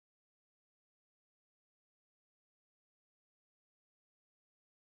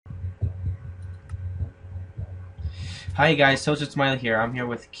Hi guys, ToastedSmiely here. I'm here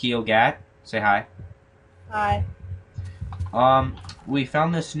with Keogatt. Say hi. Hi. We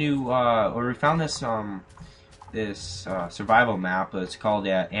found this new, or we found this, survival map. It's called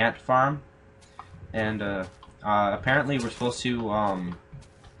Ant Farm, and apparently we're supposed to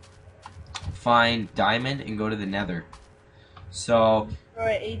find diamond and go to the Nether. So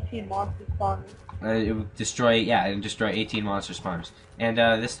Destroy 18 monster spawners. it would destroy, yeah, and destroy 18 monster spawners. And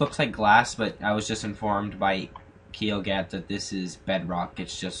this looks like glass, but I was just informed by Keogatt that this is bedrock. It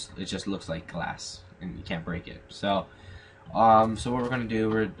just looks like glass, and you can't break it. So what we're gonna do,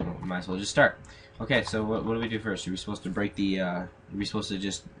 we might as well just start. Okay, so what do we do first? Are we supposed to break the? Are we supposed to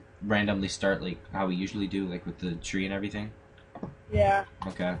just randomly start like how we usually do, like with the tree and everything? Yeah.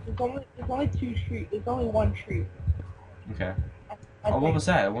 Okay. There's only two trees. There's only one tree. Okay. I Oh, what think. was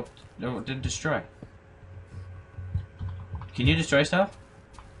that? No, it didn't destroy. Can you destroy stuff?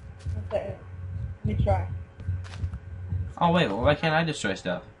 Okay. Let me try. Oh wait, well, why can't I destroy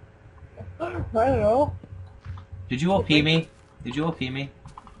stuff? I don't know. Did you OP me? Did you OP me?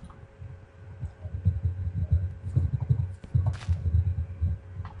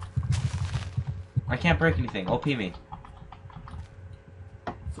 I can't break anything. OP me.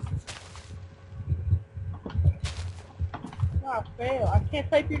 Ah, fail. I can't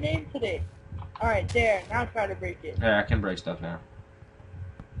type your name today. Alright, there. Now try to break it. There, I can break stuff now.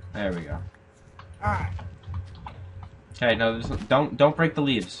 There we go. Alright. Okay, no, don't break the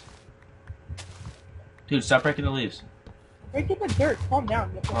leaves. Dude, stop breaking the leaves. Break it in the dirt. Calm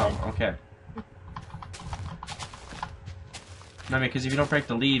down. Oh, okay. No, I mean, because if you don't break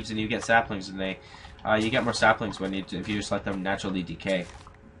the leaves and you get saplings, and you get more saplings if you just let them naturally decay.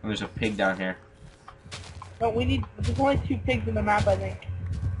 And there's a pig down here. But there's only two pigs in the map, I think.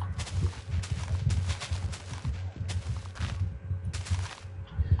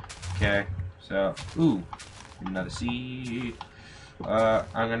 Okay, so ooh, another seed.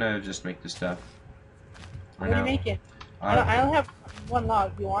 I'm gonna just make this stuff. What are you making? I don't have one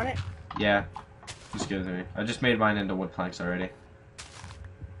log. Do you want it? Yeah, just give it to me. I just made mine into wood planks already.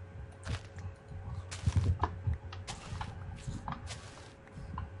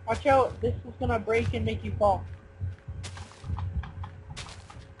 Watch out. This is gonna break and make you fall.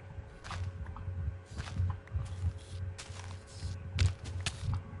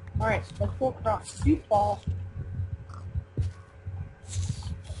 Alright, let's go across. You fall.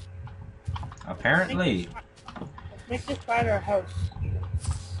 Apparently. Let's make this spider a house.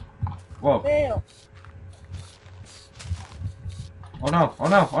 Whoa. Fail. Oh no, oh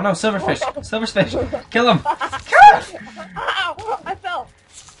no, oh no, silverfish! Silverfish! Kill him! Ow! I fell!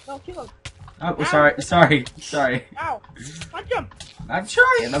 Don't kill him. Oh, sorry. Ow! Punch him! I'm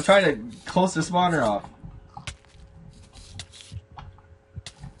trying to close the spawner off.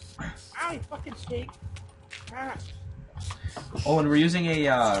 Ow, you fucking pig. Ah. Oh, and we're using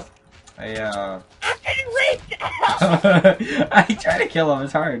I'm getting raped! I try to kill him,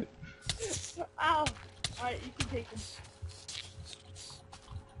 it's hard. Ow! Alright, you can take him.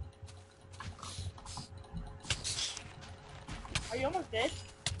 Are you almost dead?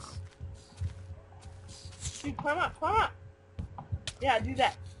 Dude, climb up, climb up! Yeah, do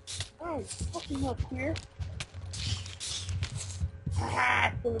that. Oh, you fucking little queer.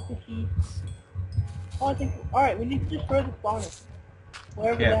 Ah, so fishy. Oh, I think. Alright, we need to destroy the spawner.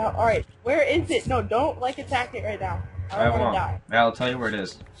 Wherever the hell. Alright, where is it? No, don't attack it right now. I don't want to die. Yeah, I'll tell you where it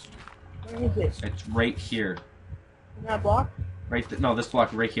is. Where is it? It's right here. In that block? No, this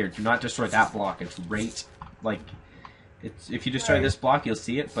block right here. Do not destroy that block. It's right, like, if you destroy this block, you'll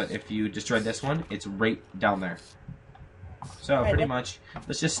see it, but if you destroy this one, it's right down there. So, pretty much,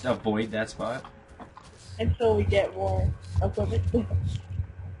 let's just avoid that spot. Until we get more equipment.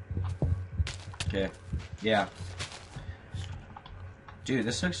 Okay. Yeah. Dude,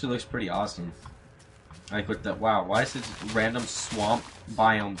 this actually looks pretty awesome. Like with the, wow, why is it random swamp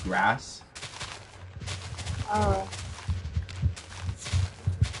biome grass?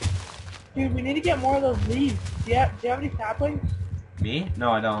 Dude, we need to get more of those leaves. Do you have any saplings? Me?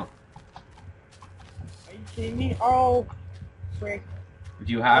 No, I don't. Are you kidding me? Oh, frick.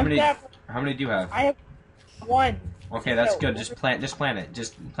 Do you have how many do you have? I have one. Okay, that's good. Just plant it. Just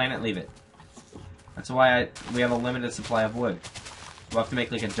plant it and leave it. That's why we have a limited supply of wood. We'll have to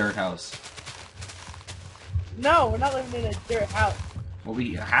make like a dirt house. No, we're not living in a dirt house. Well,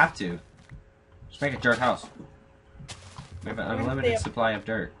 we have to. Just make a dirt house. We have an unlimited supply of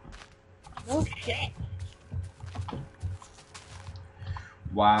dirt. No shit.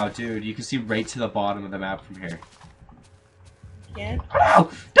 Wow, dude, you can see right to the bottom of the map from here. You can?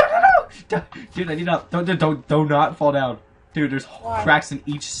 Oh, no! Dude, I need not. Do not fall down. Dude, there's cracks in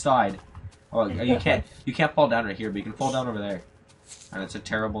each side. Oh, you can't fall down right here, but you can fall down over there. And it's a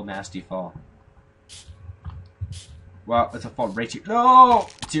terrible, nasty fall. Wow, it's a fall right to no!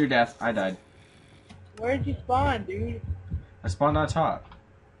 To your death. I died. Where'd you spawn, dude? I spawned on top.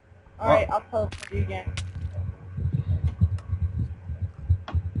 Alright, I'll teleport you again.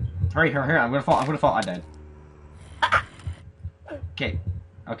 Hurry, hurry, hurry. I'm gonna fall. I died. Okay.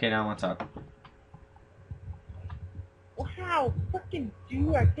 Okay, now I'm on top. Wow, fucking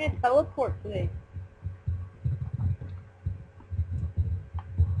dude, I can't teleport today.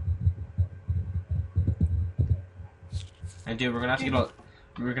 And dude, we're gonna have to get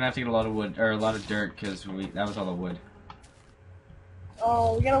a lot of wood or a lot of dirt because that was all the wood.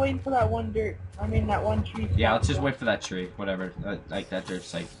 Oh, we gotta wait until that one tree. Yeah, let's just wait for that tree. Whatever. Like that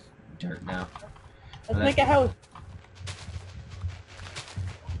dirt's like dirt now. Let's make a house.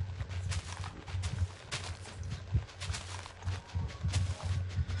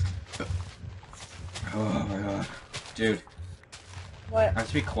 Oh my god, dude. What? I have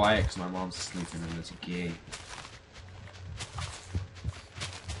to be quiet because my mom's sleeping and it's gay.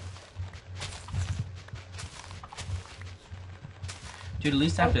 Dude, at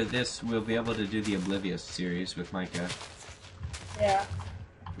least after this, we'll be able to do the Oblivious series with Micah. Yeah.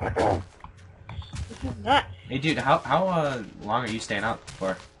 This is nuts. Hey, dude, how long are you staying up for?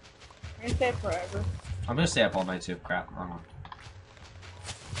 I'm gonna stay forever. I'm gonna stay up all night too. Crap, wrong one.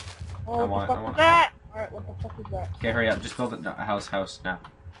 Oh, what the fuck is that? Alright, what the fuck is that? Okay, hurry up. Just build a house now.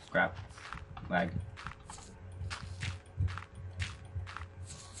 Crap. Lag.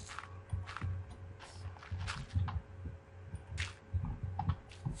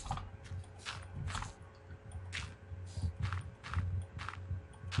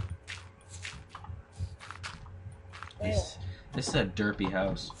 This is a derpy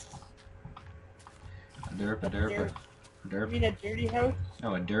house. A derp. You mean a dirty house?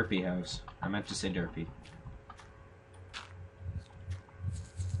 No, a derpy house. I meant to say derpy.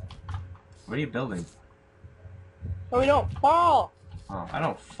 What are you building? So we don't fall! Oh, I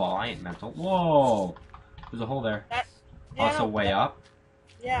don't fall. I ain't mental. Whoa! There's a hole there. Also way up?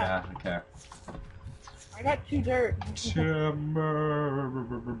 Yeah. Yeah, okay. I got 2 dirt. I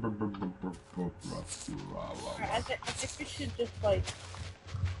think we should just like...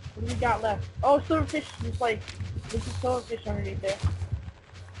 What do we got left? Oh, silverfish, just like... There's a silverfish underneath there.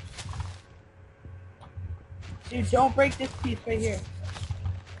 Dude, don't break this piece right here.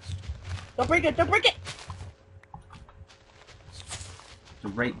 Don't break it! Don't break it! So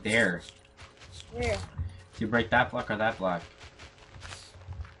right there. Where? Do you break that block or that block?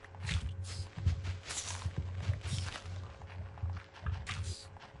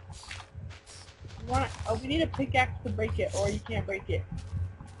 We need a pickaxe to break it, or you can't break it.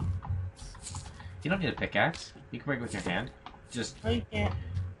 You don't need a pickaxe. You can break it with your hand. Just... No, you can't.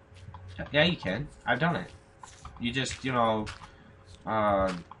 Yeah, you can. I've done it. You just, you know...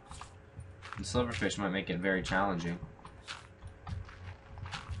 the silverfish might make it very challenging.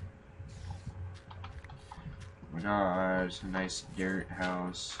 Oh my gosh, a nice dirt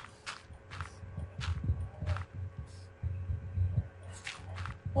house.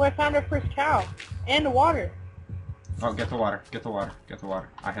 Oh, I found our first cow. And the water. Oh, get the water. Get the water. Get the water.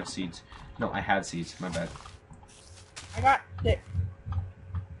 I have seeds. No, I had seeds. My bad. I got 6.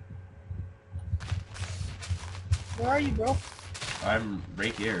 Where are you, bro? I'm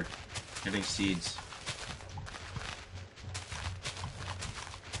right here. Getting seeds.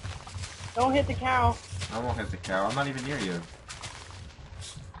 Don't hit the cow. I won't hit the cow. I'm not even near you.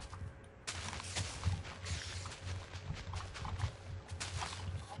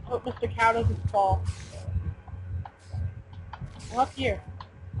 Hope Mr. Cow doesn't fall. Well, up here.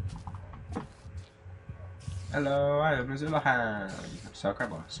 Hello, I am UberHaxorNova. Soccer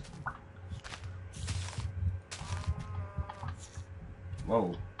boss.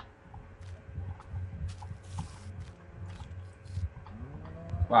 Whoa.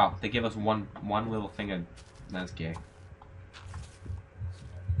 Wow, they give us one little thing of that's gay.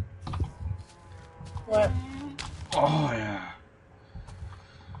 What? Oh yeah.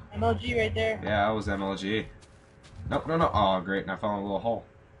 MLG right there. Yeah, that was MLG. Nope, no. Oh great, and I fell in a little hole.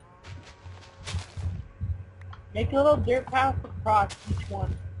 Make a little dirt path across each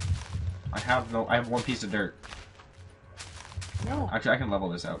one. I have 1 piece of dirt. No. Actually, I can level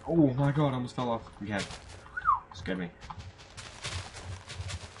this out. Oh my god, I almost fell off again. Scared me.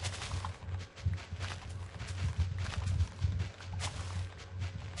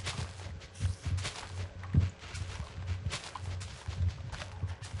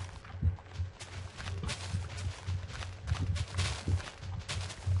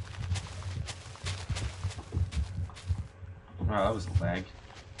 Wow, that was a lag.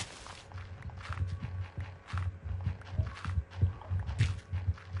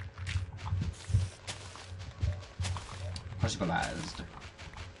 was glazed.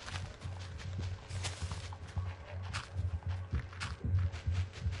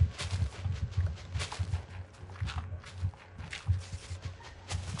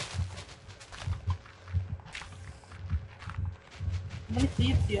 How many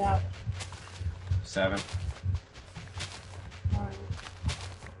seeds do you have? 7.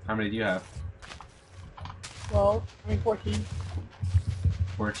 How many do you have? 12. 14.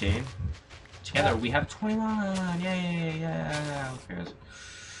 14. Together we have 21. Yeah. Who cares?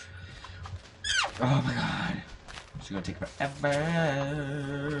 Oh my god. It's gonna take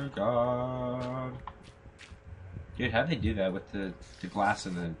forever. God. Dude, how'd they do that with the glass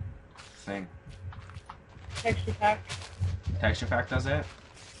and the thing? Texture pack. Texture pack does it?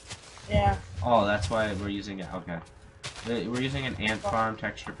 Yeah. Oh, that's why we're using it. Okay. We're using an ant farm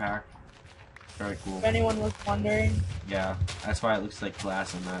texture pack. Very cool. If anyone was wondering. Yeah, that's why it looks like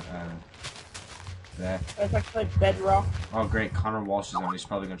glass and not that. It's actually like bedrock. Oh great, Connor Walsh is on. He's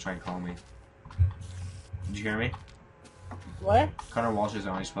probably gonna try and call me. Did you hear me? What? Connor Walsh is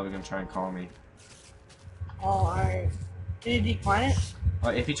on. He's probably gonna try and call me. Oh, alright. Did you decline it?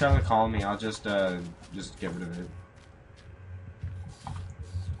 If he tries to call me, I'll just get rid of it.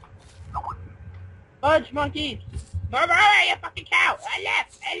 Fudge monkeys! Move away, you fucking cow! I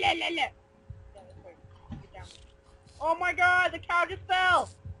left! Oh my god, the cow just fell!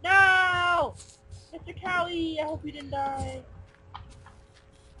 No! Mr. Cowie, I hope you didn't die.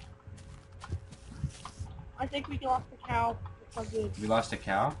 I think we lost the cow. We lost a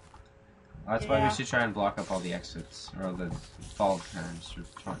cow? That's why we should try and block up all the exits, or the fall turns,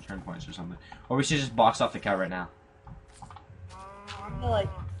 or turn points or something. Or we should just box off the cow right now. I'm gonna like...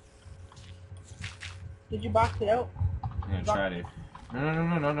 Did you box it out? Yeah, try to.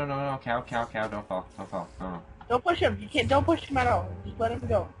 No, cow, don't fall, no. Don't push him, you can't, don't push him at all. Just let him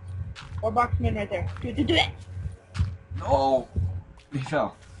go. Or box him in right there. Do it! No! He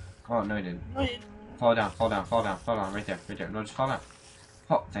fell. Oh, no he didn't. No, you didn't. Fall down, right there. No, just fall down.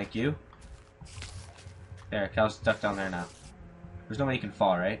 Oh, thank you. There, cow's stuck down there now. There's no way he can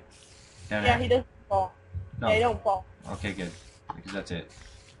fall, right? Down Yeah, there. he doesn't fall. No. Yeah, he don't fall. Okay, good. Because that's it.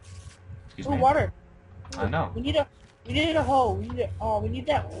 Excuse Ooh, me. water. I know. We need a hoe. We need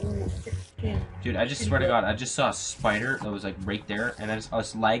that. Ooh, 16. Dude, I just swear to God, I just saw a spider that was like right there, and I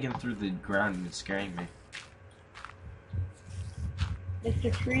was lagging through the ground and it's scaring me.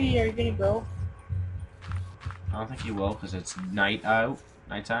 Mr. Tree, are you gonna go? I don't think you will, because it's nighttime.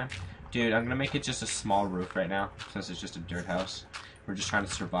 Dude, I'm gonna make it just a small roof right now, since it's just a dirt house. We're just trying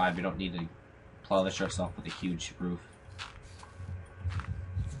to survive. We don't need to polish ourselves with a huge roof.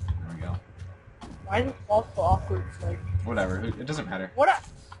 There we go. Why is this wall so awkward? Like, Whatever, it doesn't matter.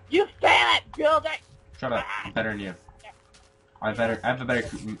 You fail at building! Shut up, I'm better than you. I have a better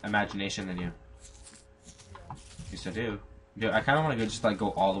imagination than you. Yes, I do. Dude, I kind of want to just like go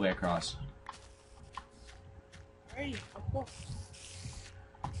all the way across. Alrighty, let's go.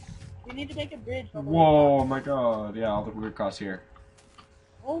 We need to make a bridge. Whoa, my God! Yeah, all the way across here.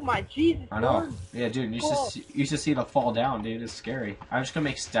 Oh my Jesus! I know. Yeah, dude, you used to see it fall down, dude. It's scary. I'm just gonna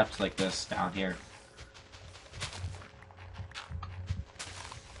make steps like this down here.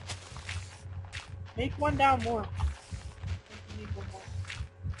 Make one down more. You need one more.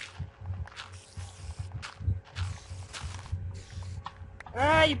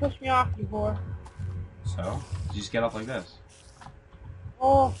 Ah, you pushed me off, you whore. So, you just get up like this.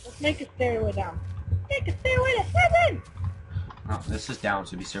 Oh, let's make a stairway down. Make a stairway to heaven! Oh, this is down,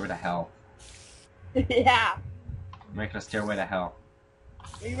 so it'd be stairway to hell. Yeah. I'm making a stairway to hell.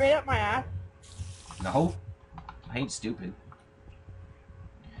 Are you right up my ass? No, I ain't stupid.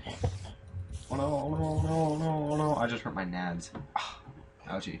 Oh no! I just hurt my nads.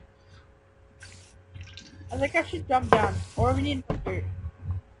 Ouchie. I think I should jump down. Or we need some dirt.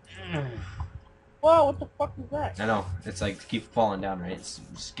 Whoa, what the fuck is that? I know, it's like keep falling down, right? It's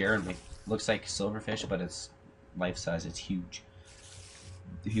scared me. Looks like silverfish, but it's life size. It's huge.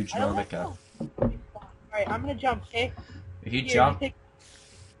 The huge Nordica. Alright, I'm gonna jump, okay? If you jump,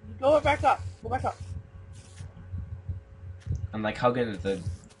 go back up. Go back up. I'm like hugging the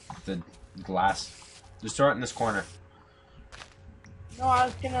glass. Just throw it in this corner. No, I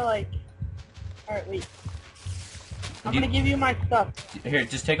was gonna like... Alright, wait. I'm gonna give you my stuff. Here,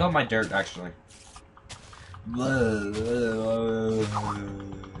 just take all my dirt, actually.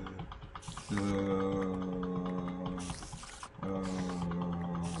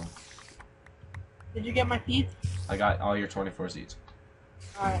 Did you get my seeds? I got all your 24 seeds.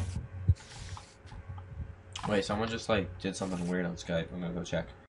 Alright. Wait, someone just like did something weird on Skype. I'm gonna go check.